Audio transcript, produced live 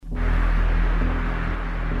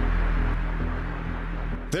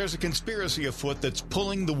There's a conspiracy afoot that's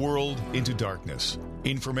pulling the world into darkness.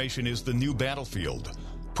 Information is the new battlefield.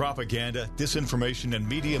 Propaganda, disinformation, and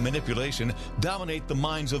media manipulation dominate the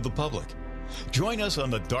minds of the public. Join us on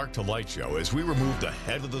the Dark to Light show as we remove the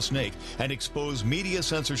head of the snake and expose media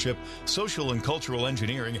censorship, social and cultural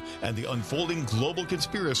engineering, and the unfolding global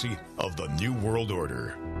conspiracy of the New World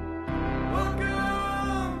Order.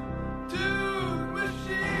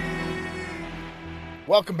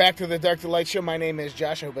 Welcome back to the Dark to Light show. My name is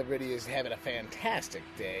Josh. I hope everybody is having a fantastic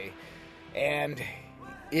day. And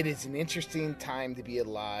it is an interesting time to be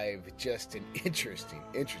alive. Just an interesting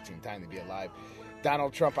time to be alive.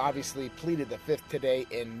 Donald Trump obviously pleaded the fifth today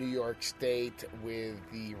in New York State with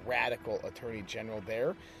the radical attorney general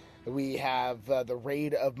there. We have the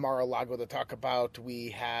raid of Mar-a-Lago to talk about. We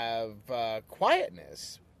have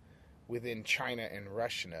quietness within China and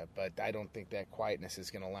Russia, but I don't think that quietness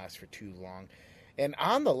is going to last for too long. And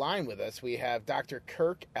on the line with us, we have Dr.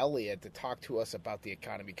 Kirk Elliott to talk to us about the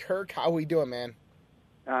economy. Kirk, how are we doing, man?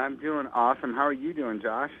 I'm doing awesome. How are you doing,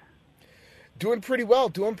 Josh? Doing pretty well,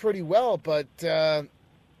 but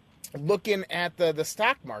looking at the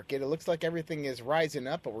stock market, it looks like everything is rising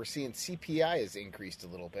up, but we're seeing CPI has increased a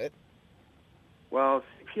little bit. Well,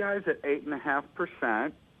 CPI is at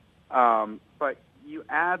 8.5%, but you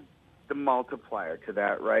add the multiplier to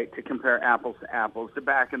that, right, to compare apples to apples to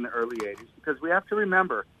back in the early 80s, because we have to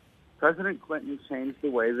remember President Clinton changed the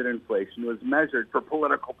way that inflation was measured for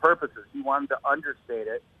political purposes. He wanted to understate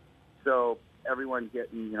it so everyone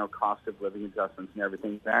getting, cost of living adjustments and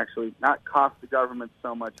everything to actually not cost the government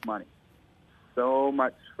so much money. So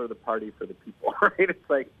much for the party, for the people, right? It's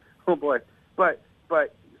like, oh boy. But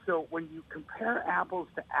so when you compare apples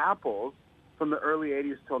to apples from the early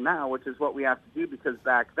 80s till now, which is what we have to do because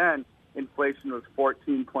back then inflation was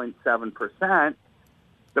 14.7%,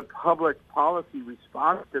 the public policy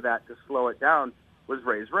response to that to slow it down was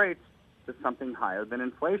raise rates to something higher than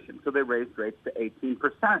inflation. So they raised rates to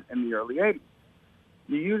 18% in the early 80s.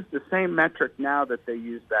 You use the same metric now that they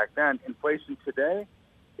used back then. Inflation today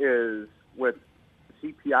is, with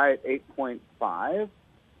CPI at 8.5,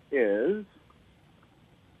 is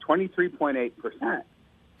 23.8%.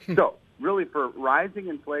 So really for rising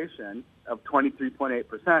inflation of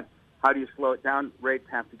 23.8%, how do you slow it down? Rates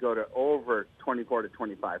have to go to over 24 to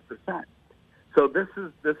 25%. So this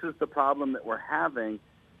is the problem that we're having,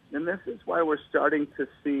 and this is why we're starting to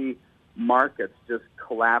see markets just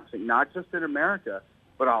collapsing, not just in America,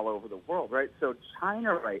 but all over the world, right? So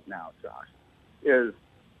China right now, Josh, it's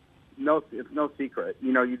no secret.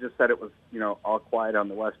 You just said it was, all quiet on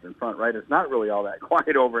the Western Front, right? It's not really all that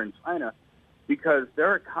quiet over in China because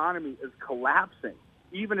their economy is collapsing,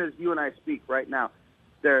 even as you and I speak right now.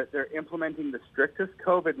 They're implementing the strictest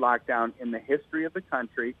COVID lockdown in the history of the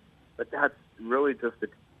country, but that's really just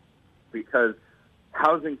because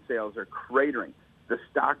housing sales are cratering. The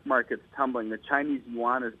stock market's tumbling. The Chinese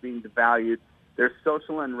yuan is being devalued. There's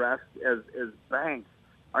social unrest as banks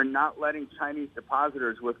are not letting Chinese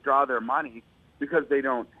depositors withdraw their money because they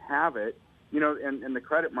don't have it. And the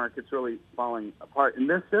credit market's really falling apart. And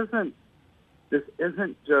this isn't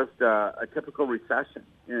just a typical recession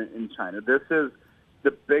in China. This is the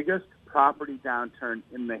biggest property downturn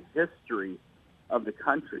in the history of the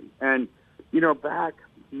country. And, back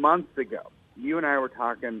months ago, you and I were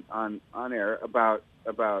talking on air about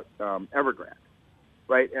Evergrande,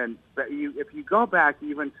 right? And if you go back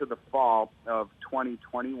even to the fall of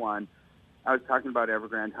 2021, I was talking about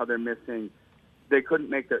Evergrande, how they couldn't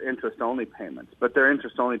make their interest-only payments, but their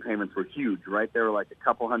interest-only payments were huge, right? They were like a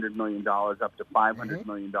couple $100 million up to $500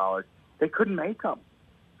 million. They couldn't make them.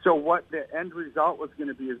 So what the end result was going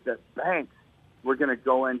to be is that banks were going to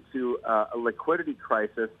go into a liquidity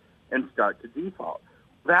crisis and start to default.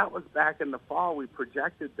 That was back in the fall. We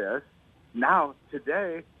projected this. Now,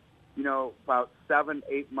 today, about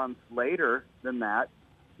 7-8 months later than that,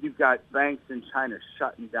 you've got banks in China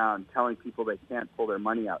shutting down, telling people they can't pull their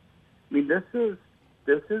money out. I mean, this is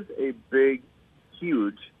a big,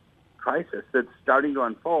 huge crisis that's starting to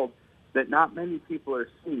unfold that not many people are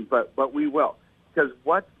seeing, but we will. Because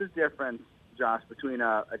what's the difference, Josh, between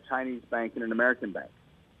a Chinese bank and an American bank?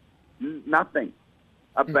 Nothing.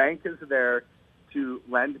 A bank is there to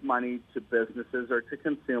lend money to businesses or to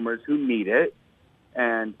consumers who need it,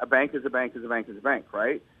 and a bank is a bank is a bank is a bank,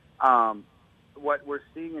 right? What we're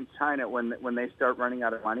seeing in China when they start running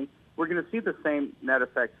out of money, we're going to see the same net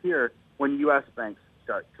effect here when U.S. banks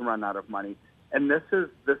start to run out of money. And this is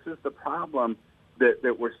the problem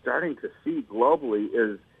that we're starting to see globally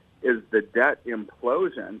is the debt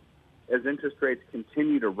implosion as interest rates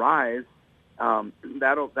continue to rise.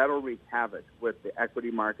 That'll wreak havoc with the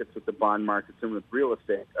equity markets, with the bond markets, and with real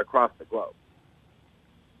estate across the globe.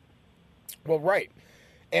 Well, right.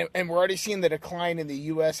 And we're already seeing the decline in the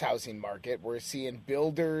U.S. housing market. We're seeing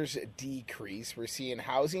builders decrease. We're seeing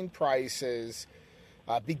housing prices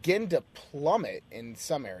begin to plummet in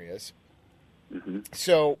some areas. Mm-hmm.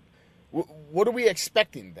 So what are we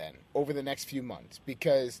expecting then over the next few months?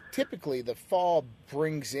 Because typically the fall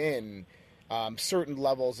brings in certain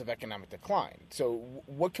levels of economic decline. So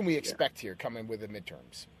what can we expect here coming with the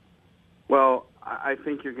midterms? Well, I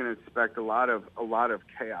think you're going to expect a lot of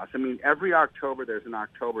chaos. I mean, every October there's an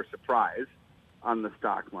October surprise on the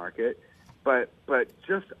stock market, but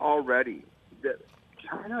just already,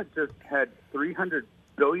 China just had $300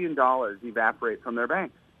 billion evaporate from their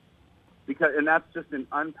banks, and that's just in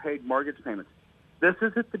unpaid mortgage payments. This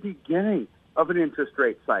is at the beginning of an interest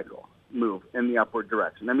rate cycle move in the upward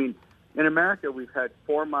direction. I mean, in America we've had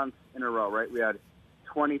 4 months in a row, right? We had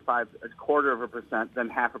 25, a quarter of a percent, then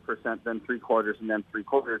 0.5%, then 3/4, and then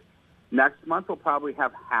 3/4. Next month we'll probably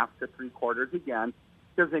have 0.5 to 3/4 again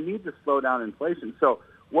because they need to slow down inflation. So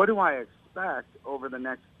what do I expect over the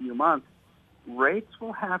next few months? Rates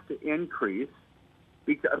will have to increase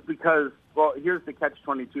because well, here's the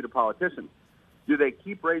catch-22 to politicians. Do they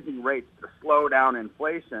keep raising rates to slow down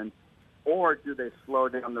inflation, or do they slow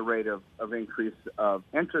down the rate of increase of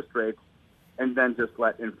interest rates and then just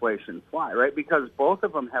let inflation fly, right? Because both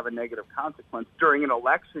of them have a negative consequence during an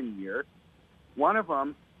election year. One of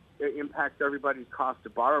them, it impacts everybody's cost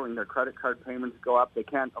of borrowing. Their credit card payments go up. They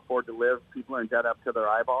can't afford to live. People are in debt up to their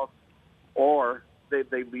eyeballs. Or they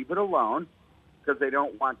leave it alone because they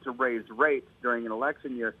don't want to raise rates during an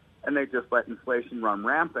election year, and they just let inflation run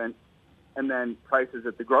rampant, and then prices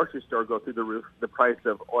at the grocery store go through the roof. The price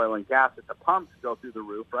of oil and gas at the pumps go through the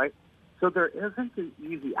roof, right? So there isn't an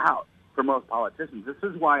easy out for most politicians. This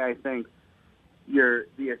is why I think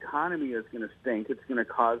the economy is going to stink. It's going to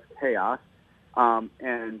cause chaos.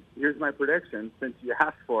 And here's my prediction, since you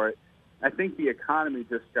asked for it. I think the economy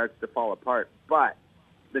just starts to fall apart. But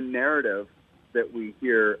the narrative that we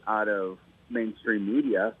hear out of mainstream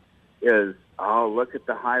media is, oh, look at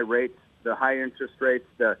the high rates, the high interest rates,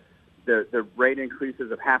 the rate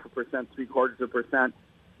increases of 0.5%, 0.75%.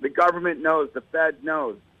 The government knows, the Fed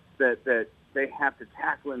knows that they have to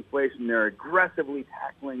tackle inflation. They're aggressively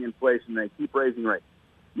tackling inflation. They keep raising rates.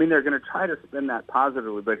 I mean, they're going to try to spin that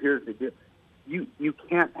positively, but here's the deal. You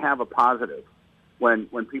can't have a positive when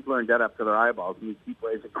people are in debt up to their eyeballs and you keep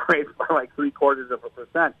raising rates by like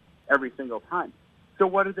 0.75% every single time. So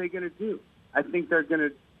what are they going to do? I think they're going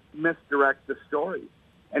to misdirect the story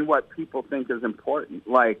and what people think is important,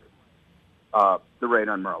 like the raid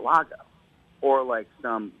on Mar-a-Lago or like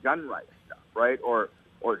some gun rights stuff, right? Or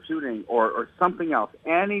shooting, or something else,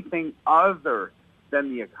 anything other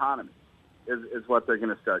than the economy is what they're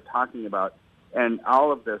going to start talking about. And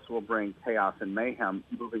all of this will bring chaos and mayhem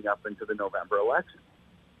moving up into the November election.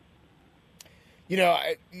 You know,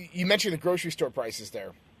 you mentioned the grocery store prices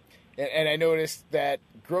there. And I noticed that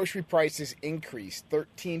grocery prices increased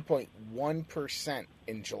 13.1%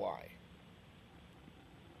 in July.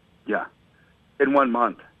 Yeah, in 1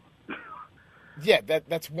 month. Yeah,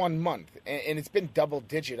 that's 1 month, and it's been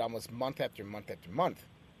double-digit almost month after month after month.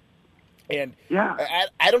 And yeah,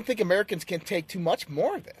 I don't think Americans can take too much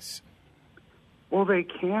more of this. Well, they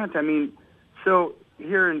can't. I mean, so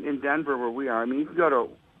here in Denver where we are, I mean, you can go to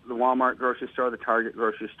the Walmart grocery store, the Target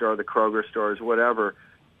grocery store, the Kroger stores, whatever.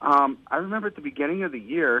 I remember at the beginning of the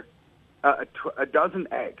year, a dozen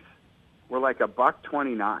eggs were like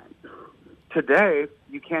 $1.29. Today,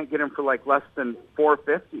 you can't get them for like less than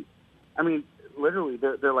 $4.50. I mean, literally,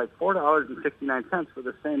 they're like $4.69 for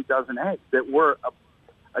the same dozen eggs that were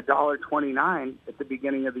 $1.29 at the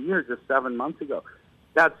beginning of the year, just 7 months ago.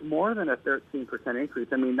 That's more than a 13% increase.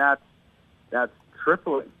 I mean, that's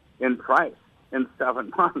tripling in price in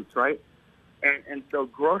 7 months, right? And so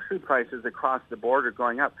grocery prices across the board are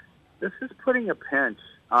going up. This is putting a pinch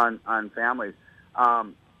on families.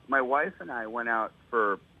 My wife and I went out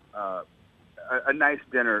for a nice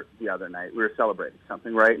dinner the other night. We were celebrating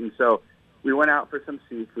something, right? And so we went out for some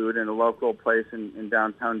seafood in a local place in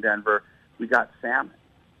downtown Denver. We got salmon.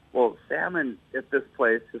 Well, salmon at this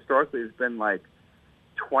place historically has been like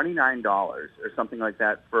 $29 or something like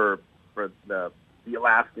that for the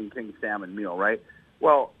Alaskan King salmon meal, right?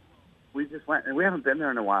 Well, we just went, and we haven't been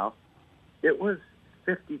there in a while. It was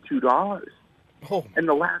 $52. Oh. And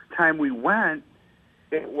the last time we went,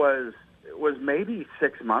 it was maybe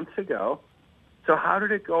 6 months ago. So how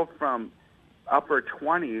did it go from upper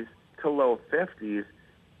 20s to low 50s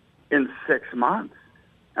in 6 months?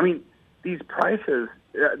 I mean, these prices,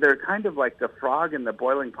 they're kind of like the frog in the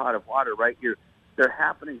boiling pot of water, right? They're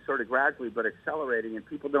happening sort of gradually but accelerating, and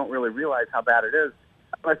people don't really realize how bad it is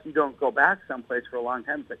unless you don't go back someplace for a long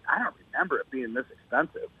time. It's like, I don't remember it being this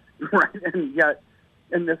expensive, right?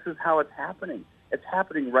 And this is how it's happening. It's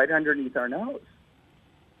happening right underneath our nose.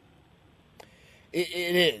 It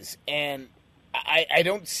is, and I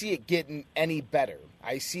don't see it getting any better.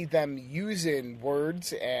 I see them using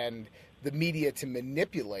words and the media to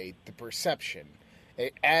manipulate the perception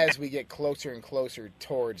as we get closer and closer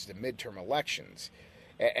towards the midterm elections.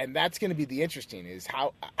 And that's going to be the interesting is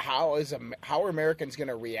how are Americans going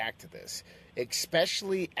to react to this,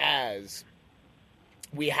 especially as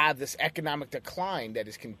we have this economic decline that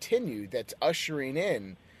has continued, that's ushering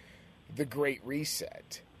in the Great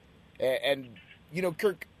Reset. And you know,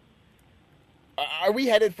 Kirk, are we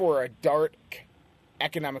headed for a dark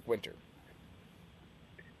economic winter?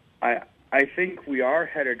 I think we are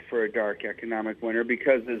headed for a dark economic winter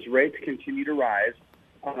because as rates continue to rise,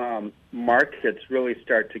 markets really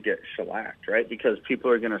start to get shellacked, right? Because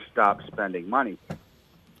people are going to stop spending money.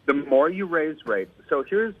 The more you raise rates, so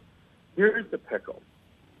here's the pickle.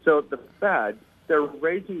 So the Fed, they're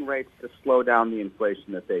raising rates to slow down the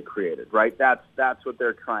inflation that they created, right? That's what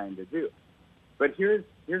they're trying to do. But here's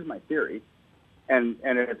my theory, and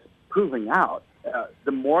it's proving out.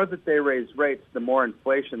 The more that they raise rates, the more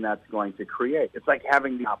inflation that's going to create. It's like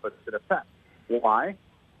having the opposite effect. Why?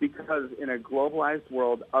 Because in a globalized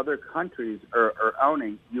world, other countries are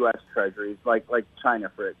owning U.S. treasuries, like China,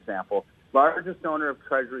 for example, largest owner of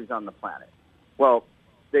treasuries on the planet. Well,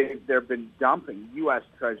 they've been dumping U.S.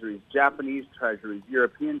 treasuries, Japanese treasuries,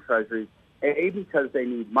 European treasuries, A, because they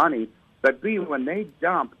need money, but B, when they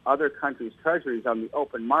dump other countries' treasuries on the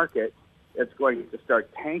open market, it's going to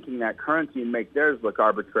start tanking that currency and make theirs look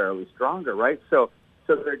arbitrarily stronger, right? So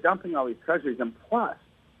they're dumping all these treasuries. And plus,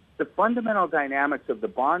 the fundamental dynamics of the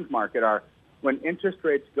bond market are when interest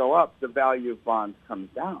rates go up, the value of bonds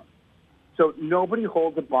comes down. So nobody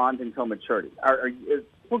holds a bond until maturity. Is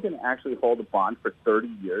people going to actually hold a bond for 30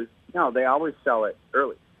 years? No, they always sell it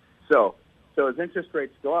early. So as interest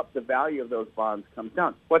rates go up, the value of those bonds comes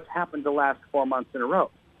down. What's happened the last 4 months in a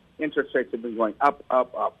row? Interest rates have been going up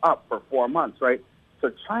for 4 months, right?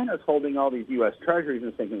 So China's holding all these U.S. treasuries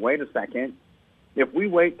and thinking, wait a second, if we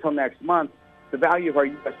wait till next month, the value of our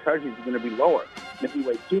U.S. treasuries is going to be lower. And if we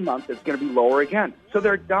wait 2 months, it's going to be lower again. So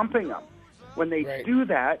they're dumping them. When they do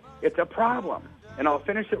that, it's a problem. And I'll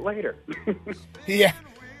finish it later. Yeah.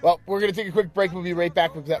 Well, we're going to take a quick break. We'll be right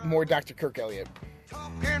back with more Dr. Kirk Elliott.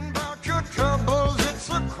 Talking about your troubles, it's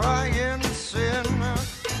a crying sin.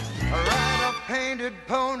 Ride a painted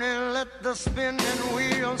pony, let the spinning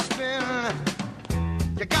wheel spin.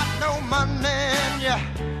 You got no money and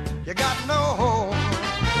you got no home.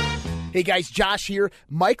 Hey guys, Josh here.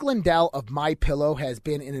 Mike Lindell of MyPillow has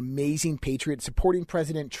been an amazing patriot supporting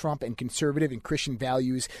President Trump and conservative and Christian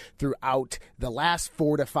values throughout the last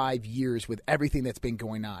 4 to 5 years with everything that's been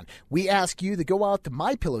going on. We ask you to go out to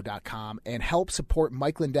MyPillow.com and help support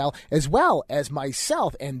Mike Lindell as well as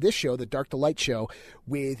myself and this show, The Dark to Light Show,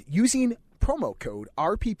 with using promo code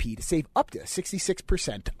RPP to save up to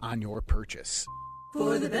 66% on your purchase.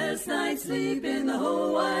 For the best night's sleep in the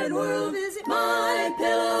whole wide world, visit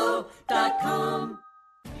MyPillow.com.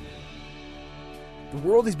 The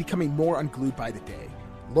world is becoming more unglued by the day.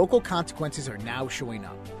 Local consequences are now showing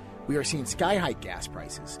up. We are seeing sky-high gas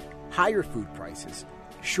prices, higher food prices,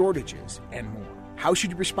 shortages, and more. How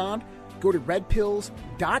should you respond? Go to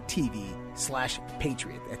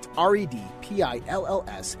redpills.tv/patriot. That's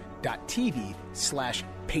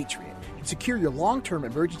redpills.tv/patriot. And secure your long-term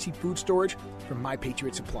emergency food storage from My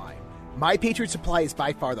Patriot Supply. My Patriot Supply is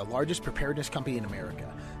by far the largest preparedness company in America.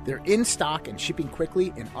 They're in stock and shipping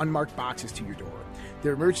quickly in unmarked boxes to your door.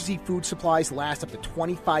 Their emergency food supplies last up to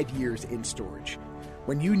 25 years in storage.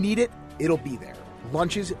 When you need it, it'll be there.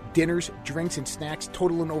 Lunches, dinners, drinks, and snacks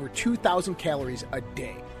totaling over 2,000 calories a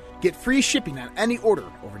day. Get free shipping on any order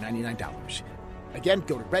over $99. Again,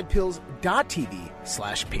 go to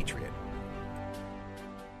redpills.tv/patriot.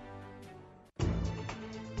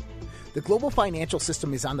 The global financial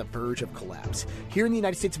system is on the verge of collapse. Here in the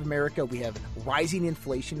United States of America, we have rising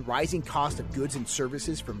inflation, rising cost of goods and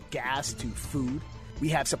services from gas to food. We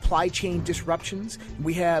have supply chain disruptions. And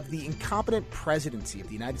we have the incompetent presidency of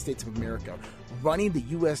the United States of America running the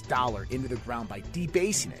U.S. dollar into the ground by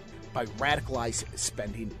debasing it, by radicalized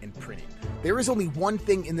spending and printing. There is only one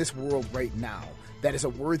thing in this world right now that is a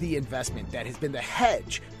worthy investment that has been the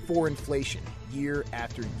hedge for inflation year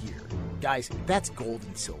after year. Guys, that's gold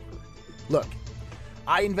and silver. Look,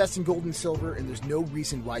 I invest in gold and silver, and there's no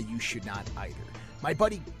reason why you should not either. My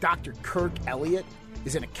buddy Dr. Kirk Elliott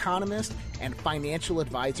is an economist and financial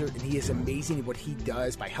advisor, and he is amazing at what he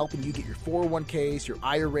does by helping you get your 401ks, your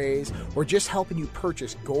IRAs, or just helping you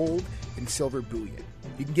purchase gold and silver bullion.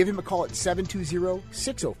 You can give him a call at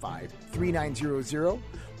 720-605-3900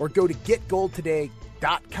 or go to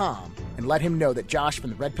getgoldtoday.com and let him know that Josh from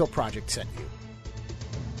the Red Pill Project sent you.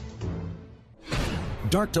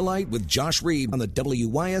 Dark to Light with Josh Reed on the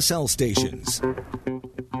WYSL stations.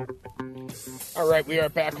 All right, we are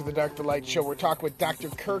back with the Dark to Light show. We're talking with Dr.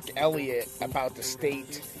 Kirk Elliott about the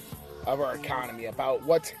state of our economy, about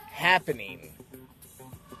what's happening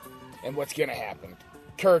and what's going to happen.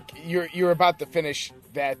 Kirk, you're about to finish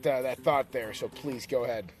that thought there, so please go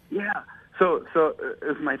ahead. Yeah. So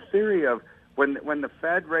it's my theory of when the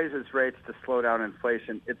Fed raises rates to slow down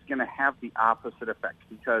inflation, it's going to have the opposite effect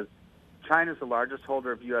because China's the largest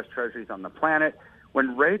holder of U.S. Treasuries on the planet.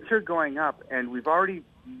 When rates are going up, and we've already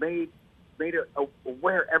made it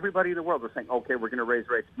aware, everybody in the world was saying, okay, we're going to raise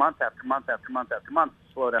rates month after month after month after month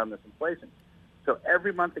to slow down this inflation. So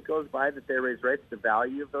every month that goes by that they raise rates, the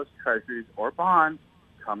value of those treasuries or bonds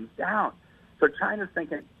comes down. So China's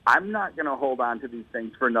thinking, I'm not going to hold on to these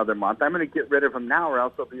things for another month. I'm going to get rid of them now or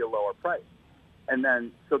else they'll be a lower price. And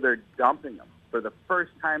then, so they're dumping them. For the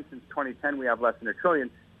first time since 2010, we have less than $1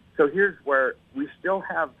 trillion. So here's where we still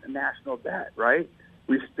have national debt, right?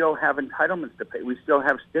 We still have entitlements to pay. We still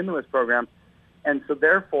have stimulus programs. And so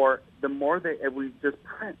therefore, the more we just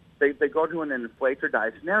print, they go to an inflate or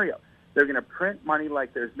die scenario. They're going to print money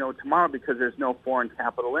like there's no tomorrow because there's no foreign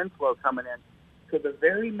capital inflow coming in. So the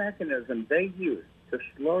very mechanism they use to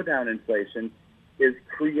slow down inflation is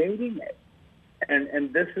creating it.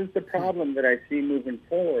 And this is the problem that I see moving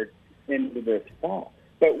forward into this fall.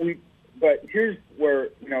 But here's where,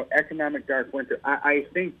 economic dark winter, I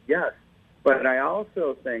think, yes, but I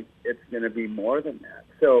also think it's going to be more than that.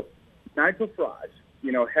 So Nigel Farage,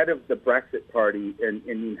 head of the Brexit Party in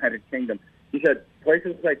the United Kingdom, he said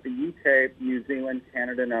places like the UK, New Zealand,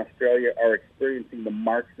 Canada, and Australia are experiencing the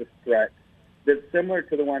Marxist threat that's similar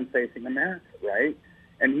to the one facing America, right?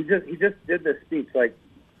 And he just did this speech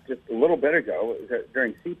just a little bit ago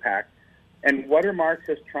during CPAC. And what are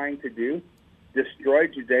Marxists trying to do? Destroy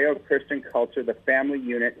Judeo-Christian culture, the family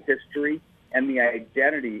unit, history, and the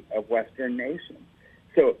identity of Western nations.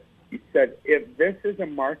 So he said, if this is a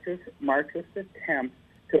Marxist attempt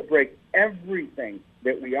to break everything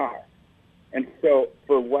that we are, and so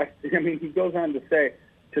he goes on to say,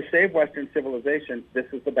 to save Western civilization, this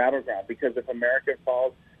is the battleground, because if America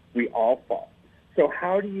falls, we all fall. So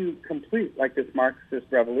how do you complete this Marxist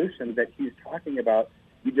revolution that he's talking about?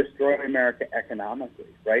 You destroy America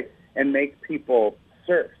economically, right, and make people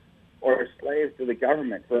serfs or slaves to the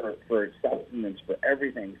government for sustenance, for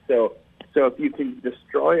everything. So if you can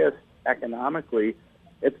destroy us economically,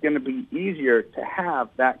 it's going to be easier to have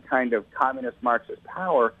that kind of communist Marxist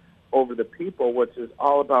power over the people, which is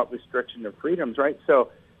all about restriction of freedoms, right? So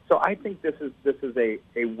I think this is a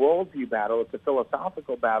worldview battle. It's a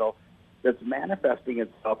philosophical battle that's manifesting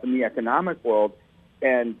itself in the economic world,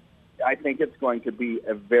 and I think it's going to be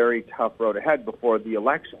a very tough road ahead before the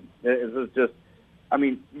election. This is just,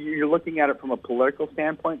 you're looking at it from a political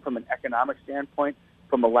standpoint, from an economic standpoint,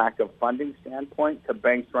 from a lack of funding standpoint, to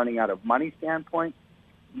banks running out of money standpoint.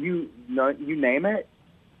 You name it,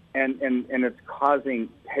 and it's causing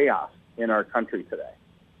chaos in our country today.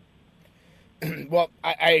 Well,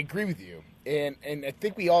 I agree with you, and I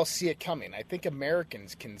think we all see it coming. I think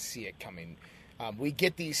Americans can see it coming. We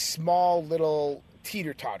get these small little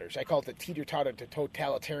teeter-totters. I call it the teeter-totter to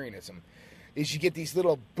totalitarianism. Is you get these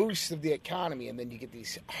little boosts of the economy, and then you get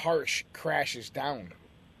these harsh crashes down.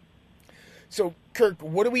 So, Kirk,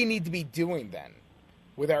 what do we need to be doing then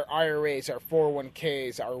with our IRAs, our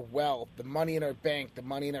 401ks, our wealth, the money in our bank, the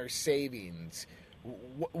money in our savings?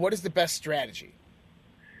 What is the best strategy?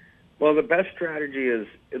 Well, the best strategy is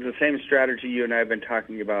the same strategy you and I have been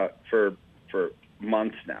talking about for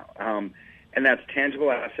months now, and that's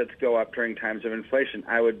tangible assets go up during times of inflation.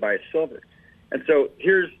 I would buy silver. And so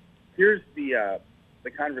here's the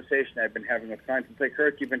conversation I've been having with clients. It's like,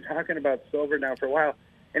 Kirk, you've been talking about silver now for a while,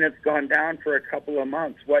 and it's gone down for a couple of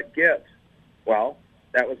months. What gives? Well,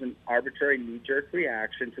 that was an arbitrary knee-jerk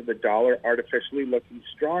reaction to the dollar artificially looking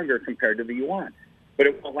stronger compared to the yuan. But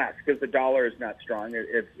it won't last because the dollar is not strong.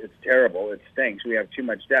 It's terrible. It stinks. We have too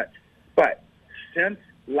much debt. But since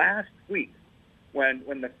last week, when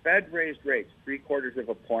the Fed raised rates 0.75 of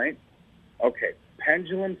a point, okay,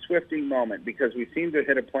 pendulum swifting moment, because we seem to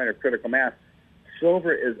hit a point of critical mass,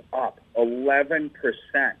 silver is up 11%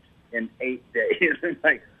 in 8 days. It's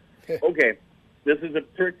like, okay, this is a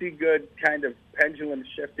pretty good kind of pendulum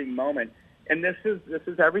shifting moment. And this is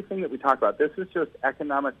everything that we talk about. This is just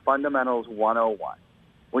economic fundamentals 101.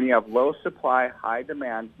 When you have low supply, high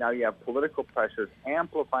demand, now you have political pressures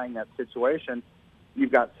amplifying that situation.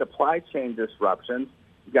 You've got supply chain disruptions.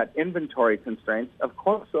 You've got inventory constraints. Of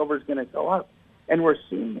course, silver is going to go up, and we're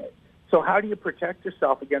seeing it. So how do you protect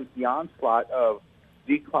yourself against the onslaught of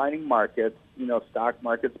declining markets, stock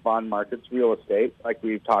markets, bond markets, real estate, like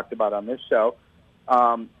we've talked about on this show?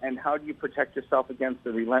 And how do you protect yourself against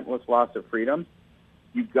the relentless loss of freedom?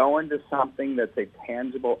 You go into something that's a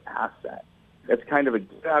tangible asset. It's kind of a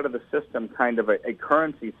get out of the system, kind of a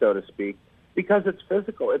currency, so to speak, because it's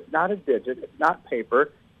physical. It's not a digit. It's not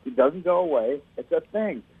paper. It doesn't go away. It's a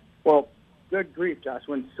thing. Well, good grief, Josh,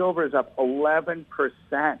 when silver is up 11%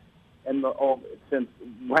 since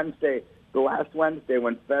Wednesday, the last Wednesday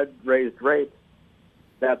when Fed raised rates,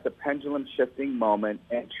 that's a pendulum shifting moment,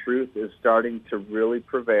 and truth is starting to really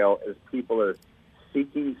prevail as people are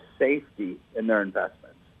seeking safety in their investments.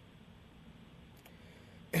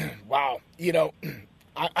 Wow.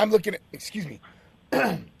 I'm looking at, excuse me,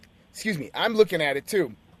 I'm looking at it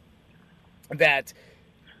too, that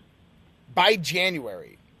by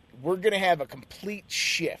January, we're going to have a complete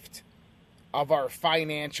shift of our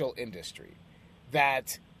financial industry,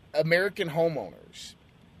 that American homeowners,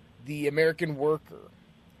 the American worker,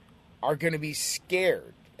 are going to be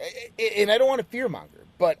scared. And I don't want to fearmonger,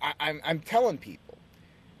 but I'm telling people,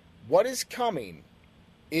 what is coming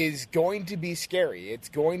is going to be scary. It's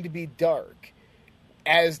going to be dark.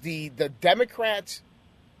 As the Democrats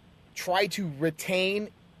try to retain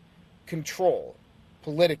control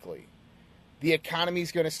politically, the economy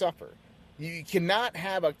is going to suffer. You cannot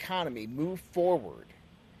have an economy move forward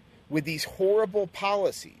with these horrible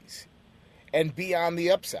policies and be on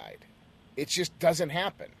the upside. It just doesn't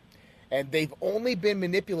happen. And they've only been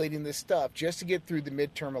manipulating this stuff just to get through the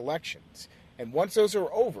midterm elections. And once those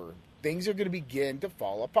are over, things are going to begin to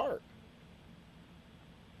fall apart.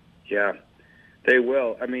 Yeah, they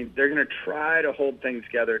will. I mean, they're going to try to hold things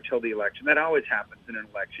together till the election. That always happens in an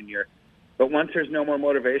election year. But once there's no more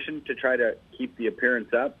motivation to try to keep the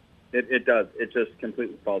appearance up, it does. It just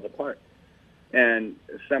completely falls apart. And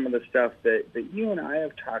some of the stuff that you and I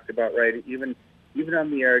have talked about, right, even on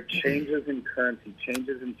the air, changes in currency,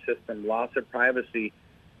 changes in system, loss of privacy,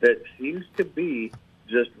 that seems to be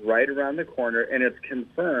just right around the corner, and it's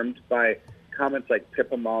confirmed by comments like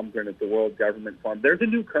Pippa Malmgren at the World Government Forum. There's a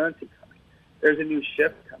new currency coming. There's a new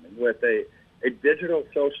shift coming with a digital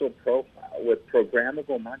social profile with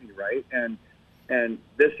programmable money, right? And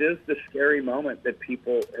this is the scary moment that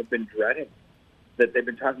people have been dreading, that they've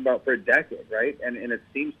been talking about for a decade, right? And it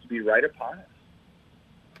seems to be right upon us.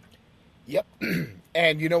 Yep.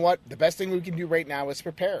 And you know what? The best thing we can do right now is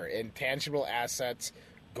prepare. Intangible assets,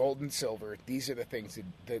 gold and silver, these are the things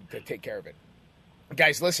that take care of it.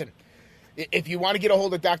 Guys, listen, if you want to get a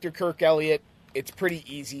hold of Dr. Kirk Elliott, it's pretty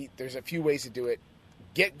easy. There's a few ways to do it.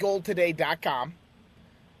 GetGoldToday.com.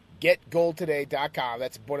 GetGoldToday.com.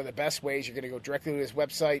 That's one of the best ways. You're going to go directly to his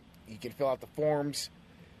website. You can fill out the forms.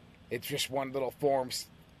 It's just one little form,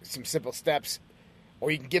 some simple steps.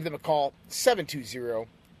 Or you can give them a call,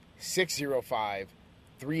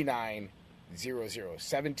 720-605-3900.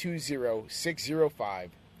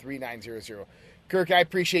 720-605-3900. Kirk, I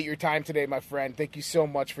appreciate your time today, my friend. Thank you so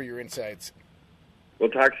much for your insights. We'll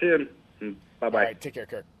talk soon. Bye-bye. All right, take care,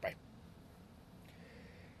 Kirk. Bye.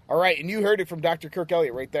 All right, and you heard it from Dr. Kirk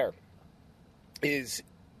Elliott right there. Is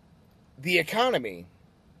the economy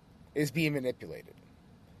is being manipulated.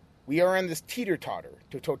 We are on this teeter-totter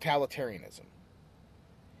to totalitarianism.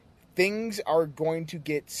 Things are going to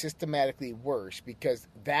get systematically worse because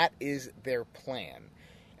that is their plan.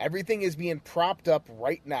 Everything is being propped up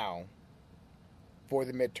right now for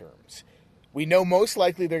the midterms. We know most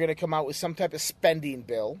likely they're going to come out with some type of spending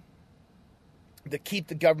bill to keep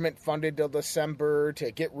the government funded till December, to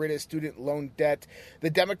get rid of student loan debt. The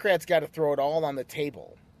Democrats got to throw it all on the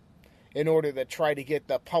table in order to try to get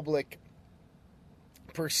the public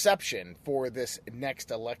perception for this next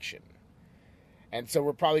election. And so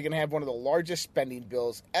we're probably going to have one of the largest spending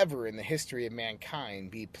bills ever in the history of mankind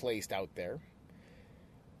be placed out there.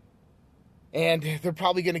 And they're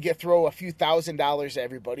probably going to throw a few $1,000s to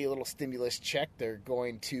everybody, a little stimulus check. They're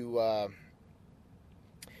going to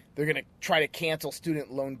try to cancel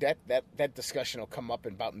student loan debt. That discussion will come up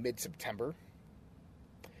in about mid-September.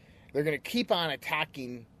 They're going to keep on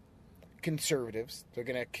attacking conservatives. They're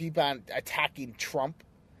going to keep on attacking Trump.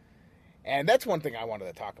 And that's one thing I wanted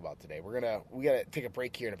to talk about today. We got to take a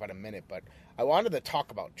break here in about a minute, but I wanted to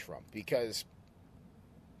talk about Trump because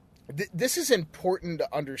this is important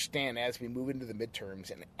to understand as we move into the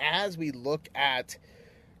midterms and as we look at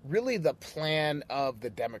really the plan of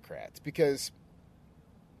the Democrats, because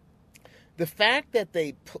The fact that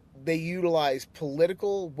they utilize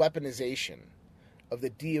political weaponization of the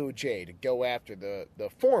DOJ to go after the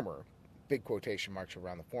former, big quotation marks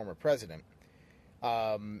around the former president,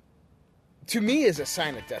 to me is a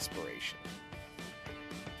sign of desperation.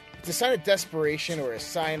 It's a sign of desperation or a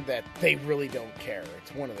sign that they really don't care.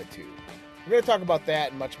 It's one of the two. We're going to talk about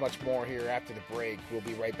that and much, much more here after the break. We'll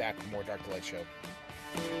be right back with more Dark to Light Show.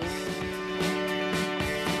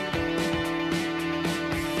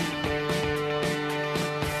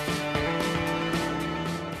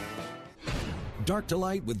 Dark to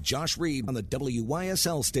Light with Josh Reed on the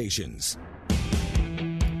WYSL stations.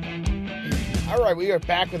 All right, we are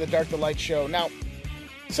back with the Dark to Light Show. Now,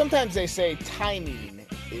 sometimes they say timing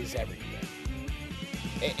is everything.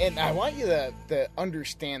 And I want you to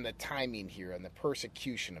understand the timing here on the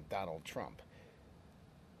persecution of Donald Trump.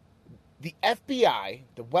 The FBI,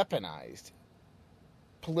 the weaponized,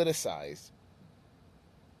 politicized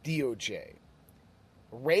DOJ,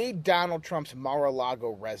 raid Donald Trump's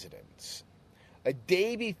Mar-a-Lago residence a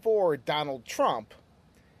day before Donald Trump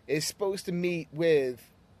is supposed to meet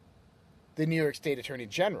with the New York State Attorney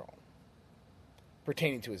General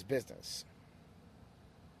pertaining to his business.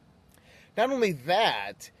 Not only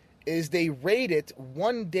that, is they raid it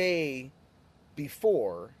one day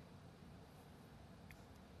before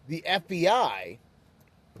the FBI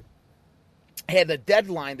had a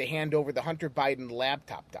deadline to hand over the Hunter Biden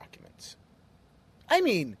laptop documents. I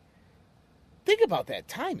mean, think about that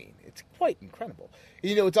timing. It's quite incredible.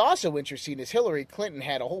 You know, it's also interesting is Hillary Clinton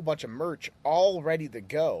had a whole bunch of merch all ready to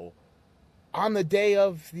go on the day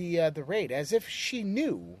of the raid, as if she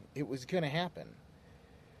knew it was going to happen.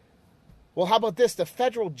 Well, how about this? The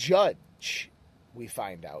federal judge, we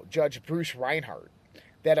find out, Judge Bruce Reinhart,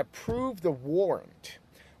 that approved the warrant,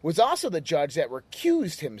 was also the judge that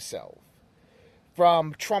recused himself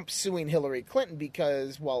from Trump suing Hillary Clinton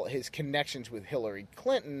because, well, his connections with Hillary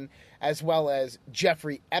Clinton, as well as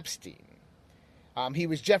Jeffrey Epstein. He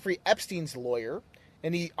was Jeffrey Epstein's lawyer,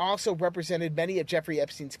 and he also represented many of Jeffrey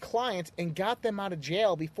Epstein's clients and got them out of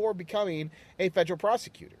jail before becoming a federal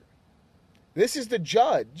prosecutor. This is the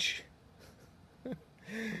judge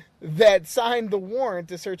that signed the warrant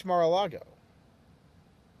to search Mar-a-Lago.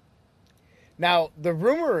 Now, the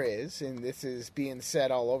rumor is, and this is being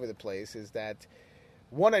said all over the place, is that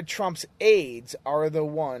one of Trump's aides are the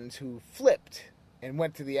ones who flipped and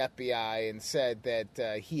went to the FBI and said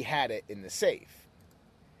that he had it in the safe.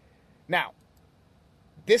 Now,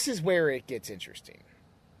 this is where it gets interesting.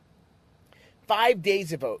 5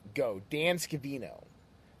 days ago, Dan Scavino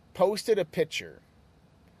posted a picture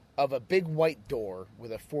of a big white door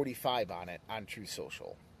with a 45 on it on Truth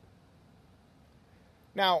Social.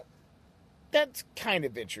 Now, that's kind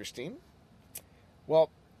of interesting.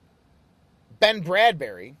 Well, Ben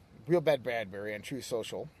Bradbury, Real Ben Bradbury on Truth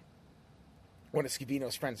Social, one of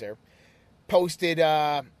Scavino's friends there, posted,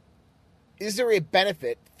 is there a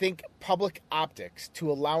benefit, think public optics,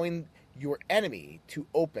 to allowing your enemy to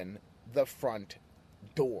open the front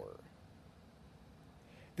door?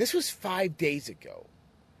 This was 5 days ago.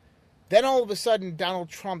 Then all of a sudden, Donald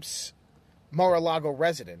Trump's Mar-a-Lago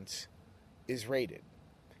residence is raided,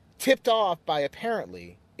 tipped off by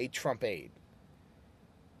apparently a Trump aide.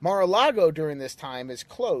 Mar-a-Lago during this time is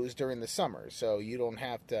closed during the summer, so you don't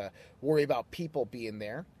have to worry about people being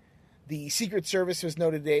there. The Secret Service was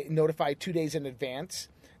notified 2 days in advance.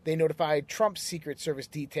 They notified Trump's Secret Service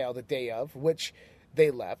detail the day of, which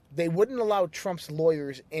they left. They wouldn't allow Trump's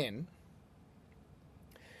lawyers in.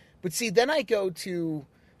 But see, then I go to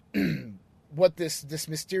what this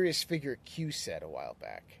mysterious figure Q said a while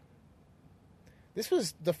back. This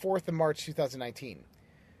was the 4th of March, 2019.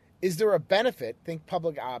 Is there a benefit, think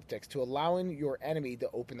public optics, to allowing your enemy to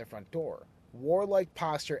open the front door? Warlike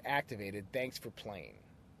posture activated, thanks for playing.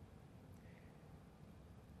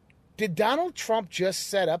 Did Donald Trump just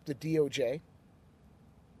set up the DOJ?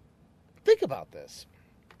 Think about this.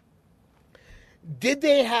 Did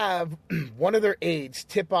they have one of their aides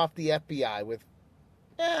tip off the FBI with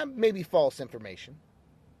maybe false information?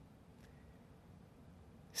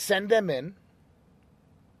 Send them in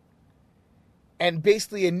and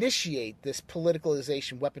basically initiate this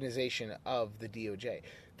politicalization, weaponization of the DOJ.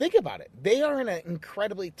 Think about it. They are in an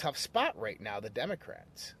incredibly tough spot right now, the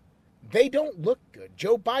Democrats. They don't look good.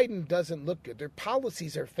 Joe Biden doesn't look good. Their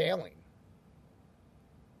policies are failing.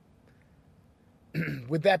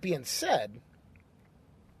 With that being said,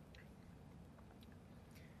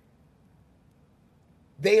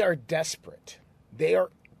 they are desperate. They are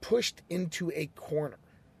pushed into a corner.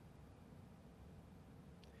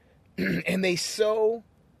 And they so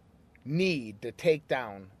need to take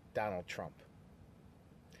down Donald Trump.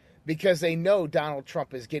 because they know Donald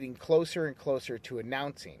Trump is getting closer and closer to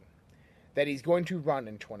announcing that he's going to run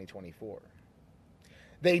in 2024.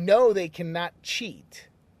 They know they cannot cheat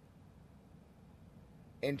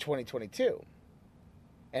in 2022.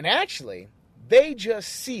 And actually, they just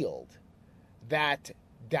sealed that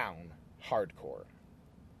down hardcore.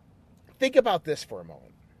 Think about this for a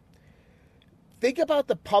moment. Think about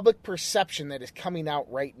the public perception that is coming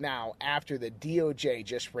out right now after the DOJ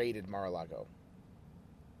just raided Mar-a-Lago.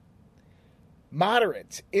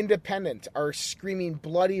 Moderates, independents are screaming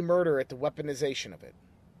bloody murder at the weaponization of it.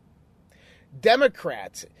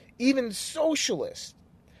 Democrats, even socialists,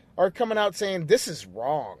 are coming out saying this is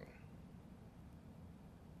wrong.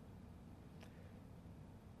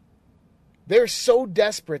 They're so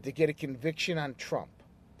desperate to get a conviction on Trump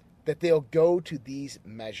that they'll go to these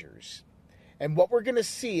measures. And what we're going to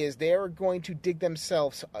see is they are going to dig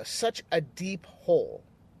themselves such a deep hole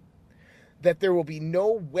that there will be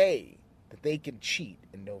no way that they can cheat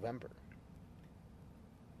in November.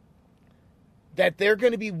 That they're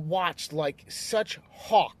going to be watched like such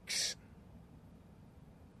hawks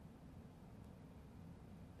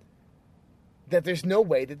that there's no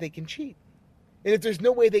way that they can cheat. And if there's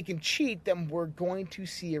no way they can cheat, then we're going to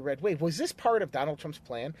see a red wave. Was this part of Donald Trump's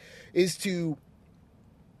plan? Is to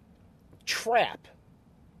trap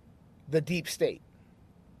the deep state.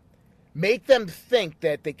 Make them think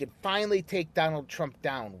that they could finally take Donald Trump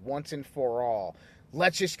down once and for all.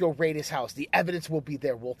 Let's just go raid his house. The evidence will be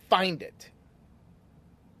there. We'll find it.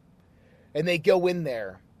 And they go in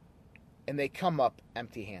there and they come up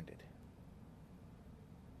empty-handed.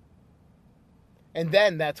 And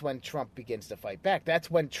then that's when Trump begins to fight back.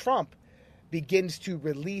 That's when Trump begins to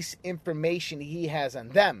release information he has on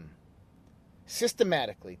them,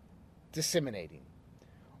 systematically disseminating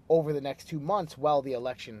over the next 2 months while the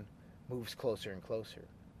election moves closer and closer,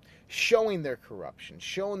 showing their corruption,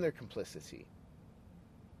 showing their complicity.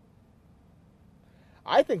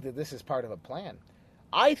 I think that this is part of a plan.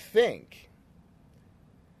 I think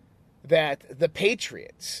that the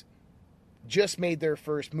Patriots just made their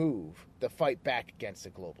first move to fight back against the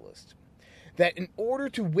globalists. That in order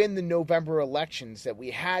to win the November elections, that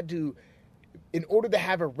we had to, in order to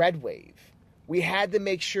have a red wave, we had to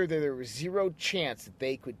make sure that there was zero chance that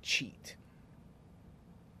they could cheat.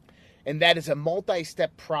 And that is a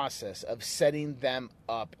multi-step process of setting them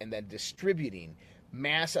up and then distributing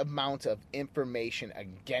mass amounts of information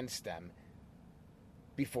against them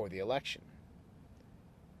before the election.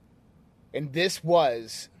 And this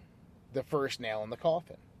was the first nail in the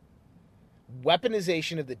coffin.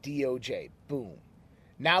 Weaponization of the DOJ. Boom.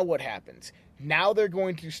 Now what happens? Now they're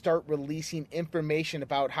going to start releasing information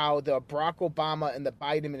about how the Barack Obama and the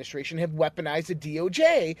Biden administration have weaponized the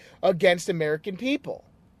DOJ against American people.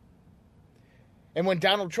 And when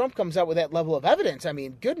Donald Trump comes out with that level of evidence, I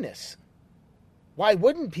mean, goodness, why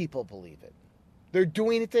wouldn't people believe it? They're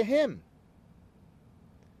doing it to him.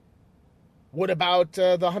 What about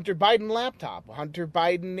the Hunter Biden laptop? Hunter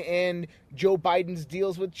Biden and Joe Biden's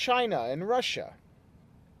deals with China and Russia.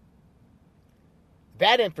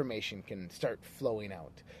 That information can start flowing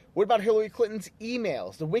out. What about Hillary Clinton's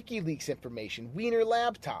emails, the WikiLeaks information, Wiener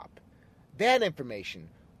laptop? That information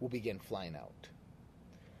will begin flying out.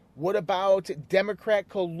 What about Democrat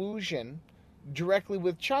collusion directly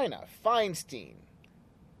with China? Feinstein.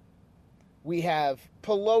 We have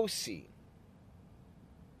Pelosi.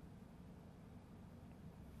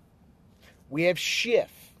 We have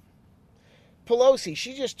Schiff. Pelosi,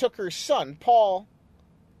 she just took her son, Paul,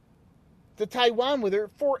 to Taiwan with her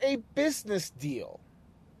for a business deal.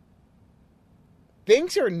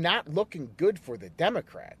 Things are not looking good for the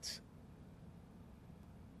Democrats.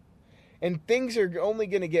 And things are only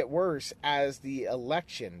going to get worse as the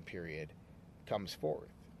election period comes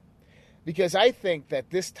forth. Because I think that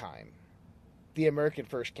this time, the American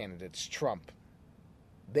First candidates, Trump,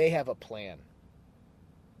 they have a plan.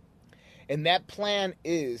 And that plan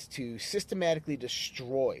is to systematically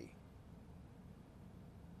destroy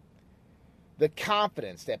the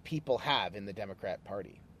confidence that people have in the Democrat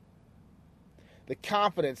Party. The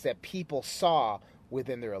confidence that people saw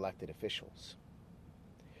within their elected officials.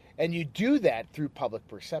 And you do that through public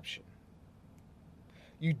perception.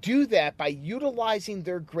 You do that by utilizing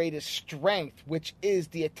their greatest strength, which is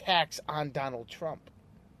the attacks on Donald Trump.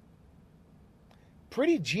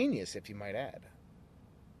 Pretty genius, if you might add.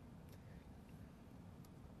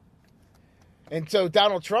 And so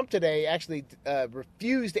Donald Trump today actually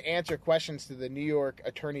refused to answer questions to the New York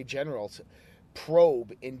Attorney General's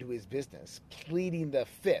probe into his business, pleading the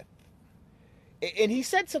fifth. And he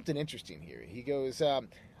said something interesting here. He goes,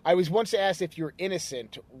 I was once asked if you're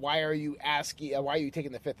innocent, why are you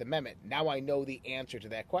taking the Fifth Amendment? Now I know the answer to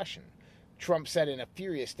that question. Trump said in a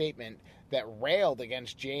furious statement that railed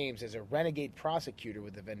against James as a renegade prosecutor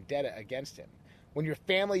with a vendetta against him. When your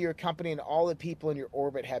family, your company, and all the people in your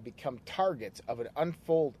orbit have become targets of an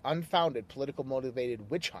unfounded, political motivated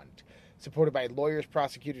witch hunt, supported by lawyers,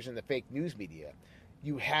 prosecutors, and the fake news media,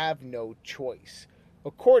 you have no choice.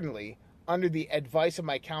 Accordingly, under the advice of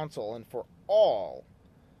my counsel and for all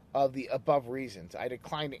of the above reasons, I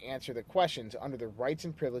decline to answer the questions under the rights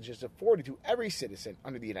and privileges afforded to every citizen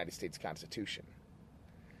under the United States Constitution.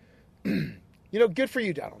 Good for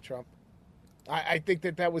you, Donald Trump. I think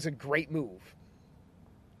that was a great move.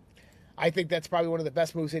 I think that's probably one of the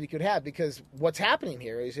best moves that he could have, because what's happening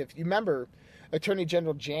here is, if you remember, Attorney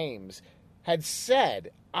General James had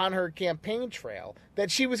said on her campaign trail that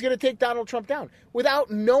she was going to take Donald Trump down without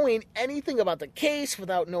knowing anything about the case,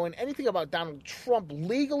 without knowing anything about Donald Trump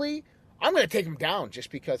legally. I'm going to take him down just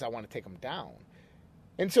because I want to take him down.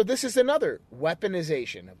 And so this is another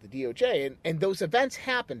weaponization of the DOJ, and those events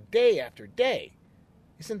happen day after day.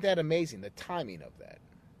 Isn't that amazing, the timing of that?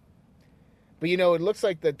 But, it looks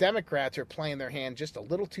like the Democrats are playing their hand just a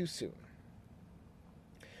little too soon.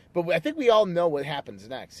 But I think we all know what happens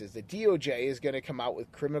next, is the DOJ is going to come out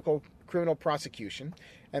with criminal prosecution,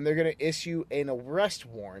 and they're going to issue an arrest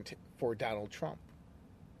warrant for Donald Trump.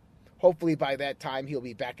 Hopefully by that time he'll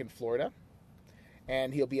be back in Florida,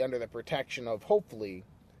 and he'll be under the protection of, hopefully,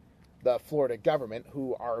 the Florida government,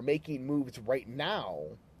 who are making moves right now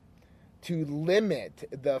to limit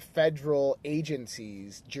the federal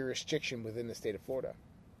agency's jurisdiction within the state of Florida.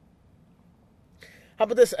 How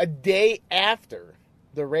about this? A day after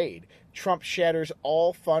the raid, Trump shatters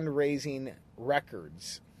all fundraising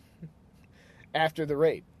records after the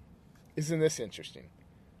raid. Isn't this interesting?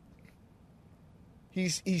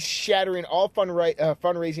 He's shattering all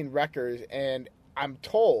fundraising records, and I'm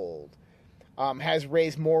told has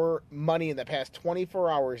raised more money in the past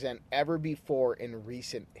 24 hours than ever before in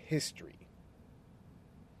recent history.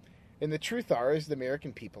 And the truth is, the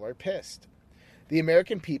American people are pissed. The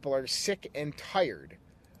American people are sick and tired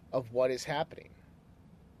of what is happening.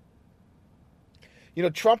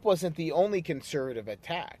 Trump wasn't the only conservative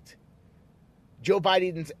attacked. Joe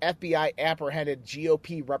Biden's FBI apprehended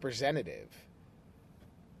GOP representative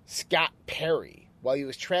Scott Perry while he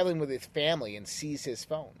was traveling with his family and seized his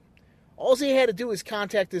phone. All he had to do was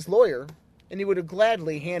contact his lawyer, and he would have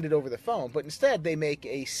gladly handed over the phone, but instead they make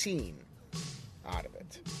a scene out of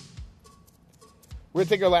it. We're going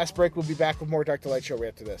to take our last break. We'll be back with more Dark to Light Show right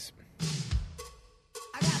after this.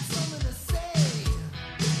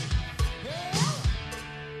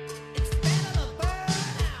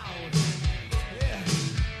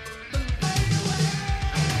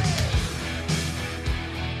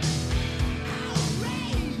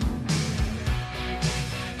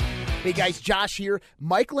 Hey guys, Josh here.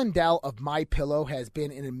 Mike Lindell of MyPillow has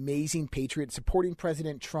been an amazing patriot, supporting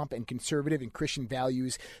President Trump and conservative and Christian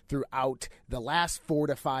values throughout the last 4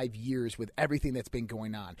 to 5 years with everything that's been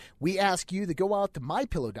going on. We ask you to go out to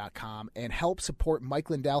MyPillow.com and help support Mike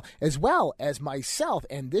Lindell, as well as myself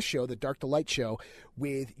and this show, the Dark to Light Show,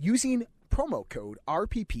 with using promo code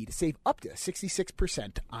RPP to save up to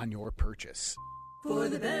 66% on your purchase. For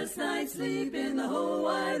the best night's sleep in the whole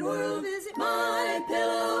wide world, visit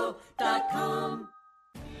MyPillow.com.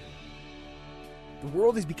 The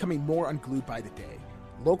world is becoming more unglued by the day.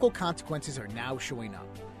 Local consequences are now showing up.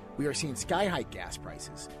 We are seeing sky-high gas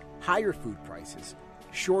prices, higher food prices,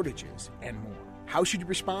 shortages, and more. How should you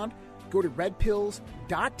respond? Go to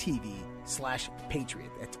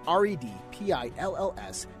redpills.tv/patriot. That's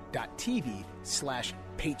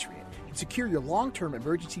redpills.tv/patriot. And secure your long-term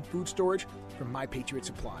emergency food storage from My Patriot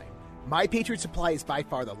Supply. My Patriot Supply is by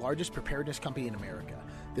far the largest preparedness company in America.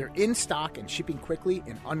 They're in stock and shipping quickly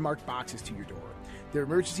in unmarked boxes to your door. Their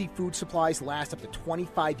emergency food supplies last up to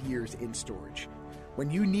 25 years in storage.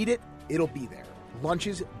 When you need it, it'll be there.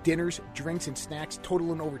 Lunches, dinners, drinks, and snacks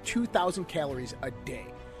totaling over 2,000 calories a day.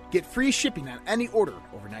 Get free shipping on any order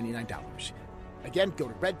over $99. Again, go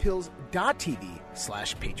to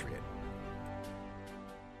redpills.tv/patriot.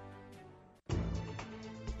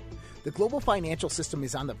 The global financial system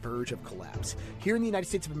is on the verge of collapse. Here in the United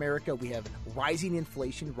States of America, we have rising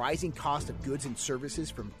inflation, rising cost of goods and services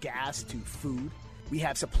from gas to food. We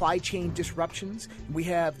have supply chain disruptions. And we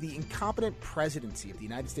have the incompetent presidency of the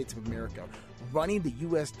United States of America running the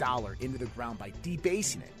U.S. dollar into the ground by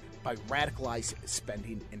debasing it, by radicalized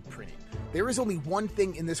spending and printing. There is only one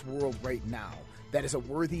thing in this world right now that is a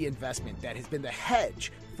worthy investment that has been the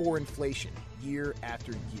hedge for inflation year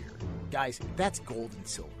after year. Guys, that's gold and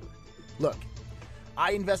silver. Look,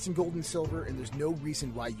 I invest in gold and silver, and there's no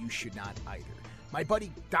reason why you should not either. My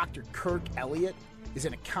buddy Dr. Kirk Elliott is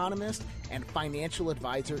an economist and financial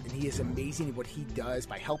advisor, and he is amazing at what he does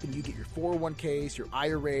by helping you get your 401ks, your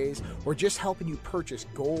IRAs, or just helping you purchase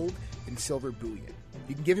gold and silver bullion.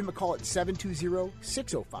 You can give him a call at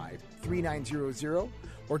 720-605-3900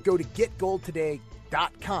 or go to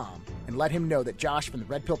getgoldtoday.com and let him know that Josh from the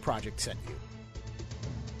Red Pill Project sent you.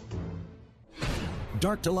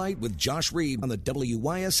 Dark to Light with Josh Reed on the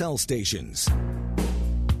WYSL stations.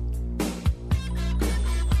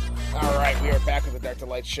 All right, we are back with the Dark to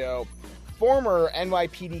Light show. Former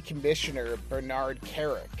NYPD Commissioner Bernard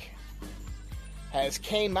Kerik has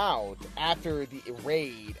came out after the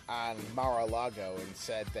raid on Mar-a-Lago and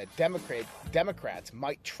said that Democrats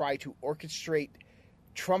might try to orchestrate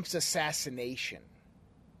Trump's assassination.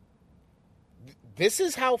 This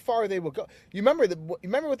is how far they will go. You remember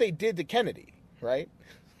what they did to Kennedy, right?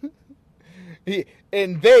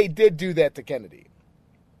 And they did do that to Kennedy.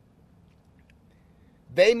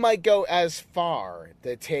 They might go as far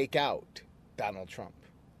to take out Donald Trump.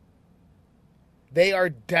 They are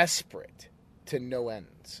desperate to no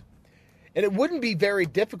ends. And it wouldn't be very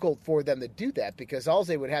difficult for them to do that because all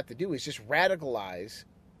they would have to do is just radicalize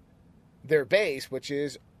their base, which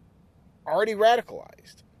is already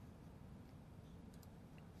radicalized.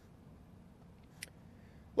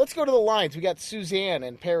 Let's go to the lines. We got Suzanne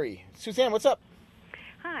and Perry. Suzanne, what's up?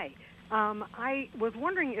 Hi. I was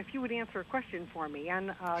wondering if you would answer a question for me.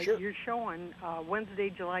 On Sure. your show on Wednesday,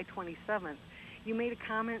 July 27th, you made a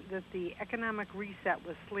comment that the economic reset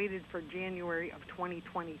was slated for January of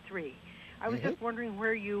 2023. I was just wondering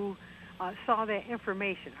where you saw that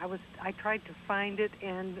information. I tried to find it,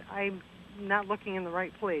 and I'm not looking in the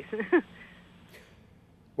right place.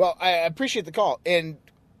 Well, I appreciate the call. And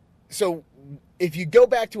so if you go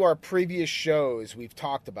back to our previous shows, we've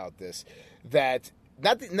talked about this, that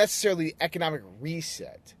not necessarily the economic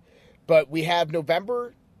reset, but we have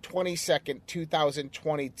November 22nd,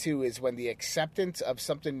 2022 is when the acceptance of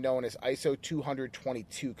something known as ISO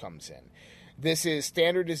 20022 comes in. This is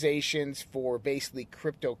standardizations for basically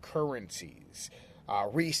cryptocurrencies,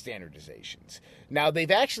 re-standardizations. Now, they've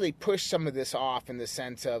actually pushed some of this off in the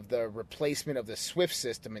sense of the replacement of the SWIFT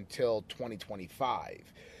system until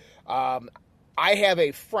 2025. I have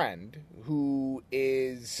a friend who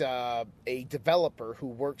is a developer who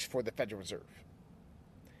works for the Federal Reserve.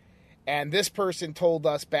 And this person told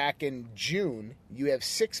us back in June, you have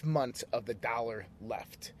 6 months of the dollar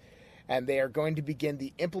left. And they are going to begin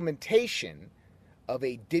the implementation of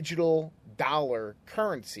a digital dollar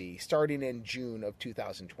currency starting in June of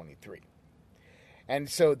 2023. And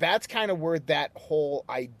so that's kind of where that whole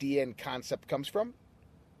idea and concept comes from.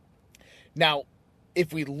 Now,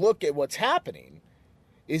 if we look at what's happening,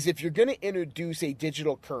 is if you're going to introduce a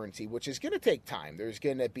digital currency, which is going to take time, there's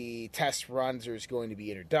going to be test runs, there's going to be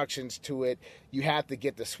introductions to it, you have to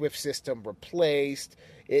get the SWIFT system replaced,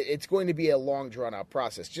 it's going to be a long, drawn-out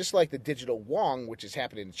process. Just like the digital yuan, which is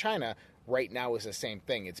happening in China, right now is the same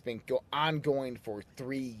thing. It's been ongoing for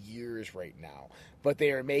 3 years right now, but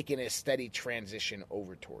they are making a steady transition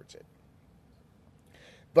over towards it.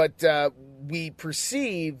 But we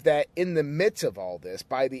perceive that in the midst of all this,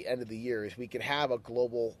 by the end of the year, is we could have a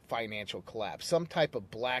global financial collapse, some type of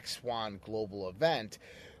black swan global event,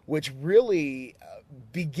 which really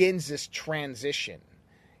begins this transition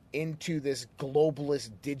into this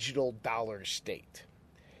globalist digital dollar state.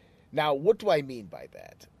 Now, what do I mean by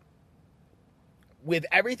that? With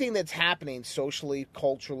everything that's happening socially,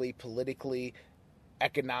 culturally, politically,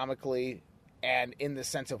 economically, and in the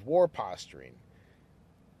sense of war posturing,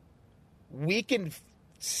 we can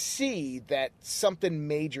see that something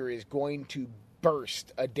major is going to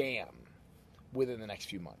burst a dam within the next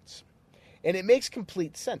few months. And it makes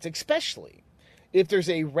complete sense, especially if there's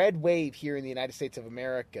a red wave here in the United States of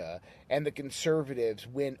America and the conservatives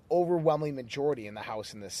win overwhelming majority in the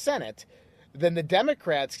House and the Senate, then the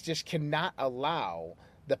Democrats just cannot allow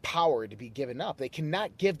the power to be given up. They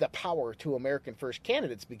cannot give the power to American first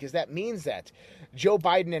candidates because that means that Joe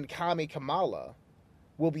Biden and Kamala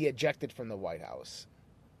will be ejected from the White House.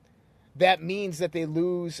 That means that they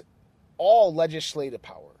lose all legislative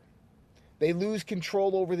power. They lose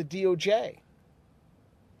control over the DOJ.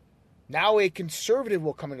 Now a conservative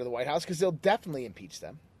will come into the White House because they'll definitely impeach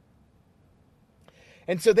them.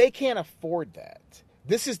 And so they can't afford that.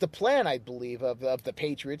 This is the plan, I believe, of the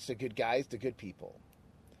patriots, the good guys, the good people,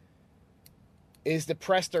 is to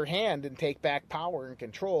press their hand and take back power and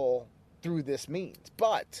control through this means.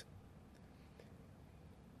 But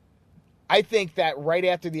I think that right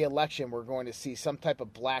after the election, we're going to see some type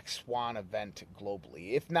of black swan event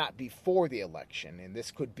globally, if not before the election. And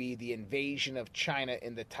this could be the invasion of China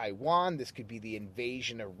into Taiwan. This could be the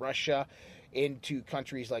invasion of Russia into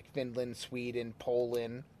countries like Finland, Sweden,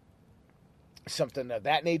 Poland, something of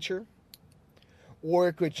that nature. Or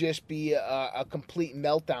it could just be a complete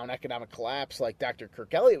meltdown, economic collapse like Dr.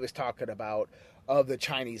 Kirk Elliott was talking about of the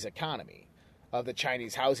Chinese economy, of the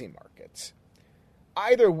Chinese housing markets.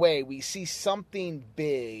 Either way, we see something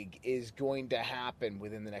big is going to happen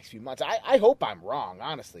within the next few months. I hope I'm wrong,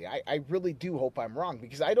 honestly. I really do hope I'm wrong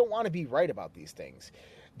because I don't want to be right about these things.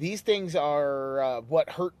 These things are what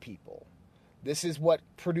hurt people. This is what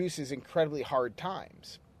produces incredibly hard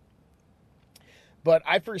times. But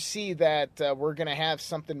I foresee that we're going to have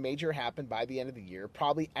something major happen by the end of the year,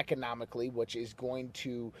 probably economically, which is going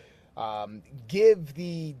to give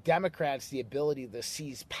the Democrats the ability to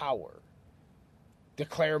seize power.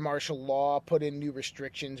 Declare martial law, put in new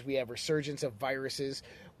restrictions. We have resurgence of viruses.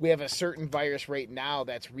 We have a certain virus right now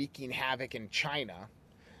that's wreaking havoc in China.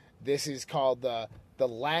 This is called the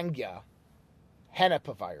Lambda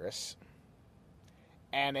henipavirus.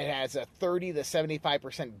 And it has a 30 to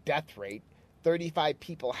 75% death rate. 35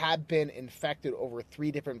 people have been infected over 3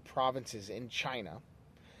 different provinces in China.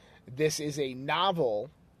 This is a novel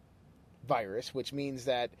virus, which means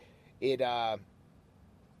that it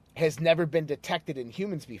has never been detected in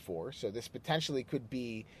humans before, so this potentially could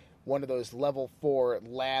be one of those level 4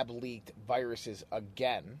 lab-leaked viruses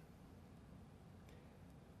again.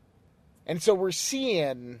 And so we're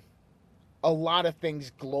seeing a lot of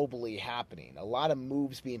things globally happening, a lot of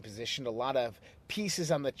moves being positioned, a lot of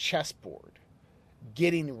pieces on the chessboard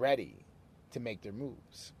getting ready to make their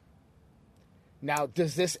moves. Now,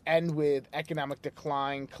 does this end with economic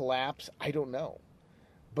decline, collapse? I don't know.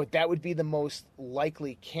 But that would be the most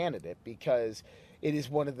likely candidate because it is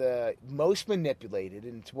one of the most manipulated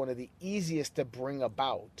and it's one of the easiest to bring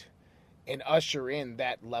about and usher in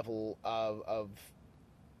that level of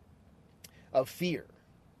fear.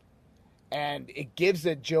 And it gives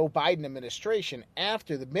the Joe Biden administration,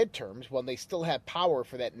 after the midterms, when they still have power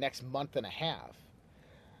for that next month and a half,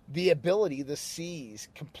 the ability to seize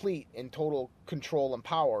complete and total control and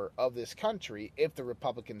power of this country if the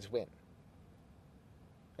Republicans win.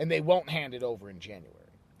 And they won't hand it over in January.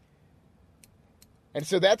 And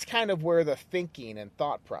so that's kind of where the thinking and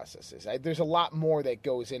thought process is. There's a lot more that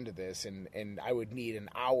goes into this, and I would need an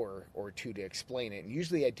hour or two to explain it. And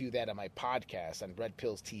usually I do that on my podcast on Red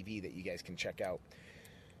Pills TV that you guys can check out.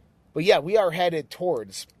 But yeah, we are headed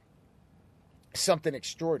towards something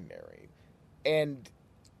extraordinary. And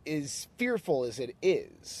as fearful as it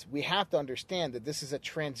is, we have to understand that this is a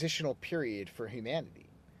transitional period for humanity,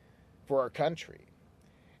 for our country.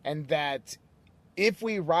 And that if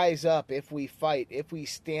we rise up, if we fight, if we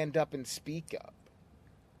stand up and speak up,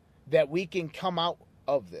 that we can come out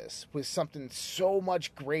of this with something so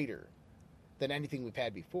much greater than anything we've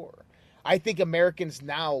had before. I think Americans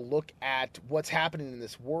now look at what's happening in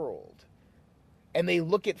this world, and they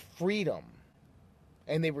look at freedom,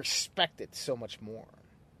 and they respect it so much more.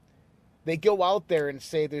 They go out there and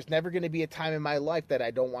say, there's never going to be a time in my life that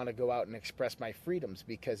I don't want to go out and express my freedoms,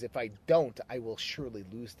 because if I don't, I will surely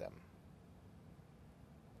lose them.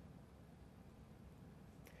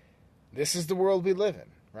 This is the world we live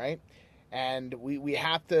in, right? And we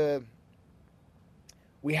have to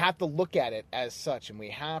look at it as such, and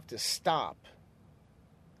we have to stop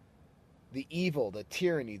the evil, the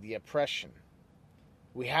tyranny, the oppression.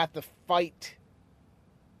 We have to fight.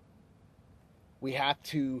 We have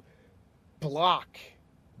to block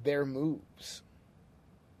their moves.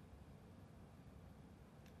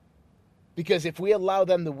 Because if we allow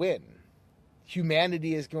them to win,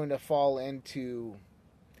 humanity is going to fall into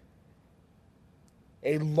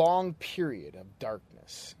a long period of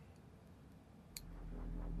darkness.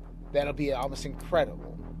 That'll be almost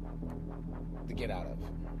incredible to get out of.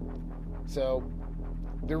 So,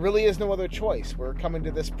 there really is no other choice. We're coming to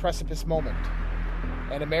this precipice moment.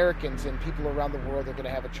 And Americans and people around the world are going to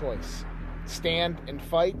have a choice. Stand and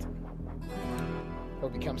fight, or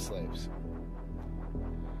become slaves.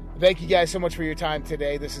 Thank you guys so much for your time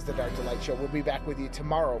today. This is the Dark to Light Show. We'll be back with you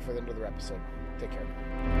tomorrow for another episode. Take care.